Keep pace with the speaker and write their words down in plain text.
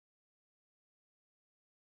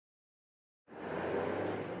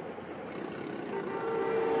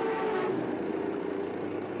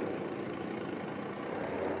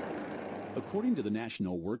According to the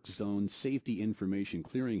National Work Zone Safety Information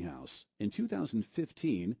Clearinghouse, in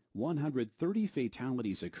 2015, 130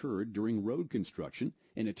 fatalities occurred during road construction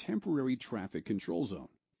in a temporary traffic control zone.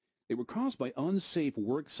 They were caused by unsafe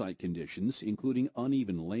worksite conditions, including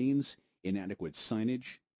uneven lanes, inadequate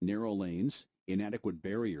signage, narrow lanes, inadequate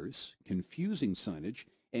barriers, confusing signage,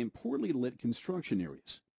 and poorly lit construction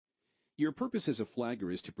areas. Your purpose as a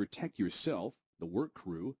flagger is to protect yourself, the work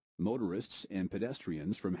crew, motorists, and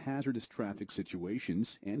pedestrians from hazardous traffic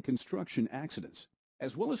situations and construction accidents,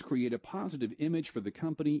 as well as create a positive image for the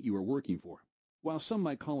company you are working for. While some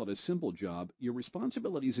might call it a simple job, your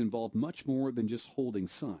responsibilities involve much more than just holding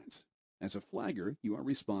signs. As a flagger, you are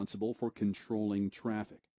responsible for controlling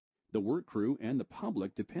traffic. The work crew and the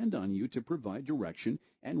public depend on you to provide direction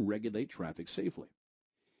and regulate traffic safely.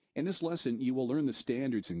 In this lesson, you will learn the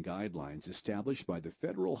standards and guidelines established by the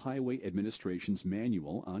Federal Highway Administration's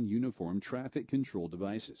Manual on Uniform Traffic Control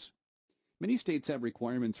Devices. Many states have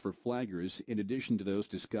requirements for flaggers in addition to those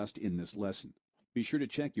discussed in this lesson. Be sure to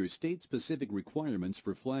check your state-specific requirements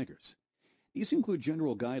for flaggers. These include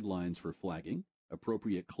general guidelines for flagging,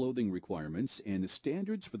 appropriate clothing requirements, and the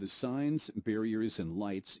standards for the signs, barriers, and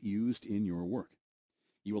lights used in your work.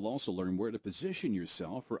 You will also learn where to position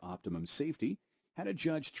yourself for optimum safety, how to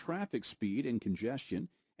judge traffic speed and congestion,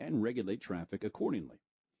 and regulate traffic accordingly.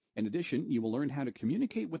 In addition, you will learn how to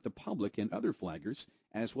communicate with the public and other flaggers,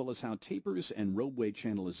 as well as how tapers and roadway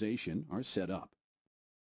channelization are set up.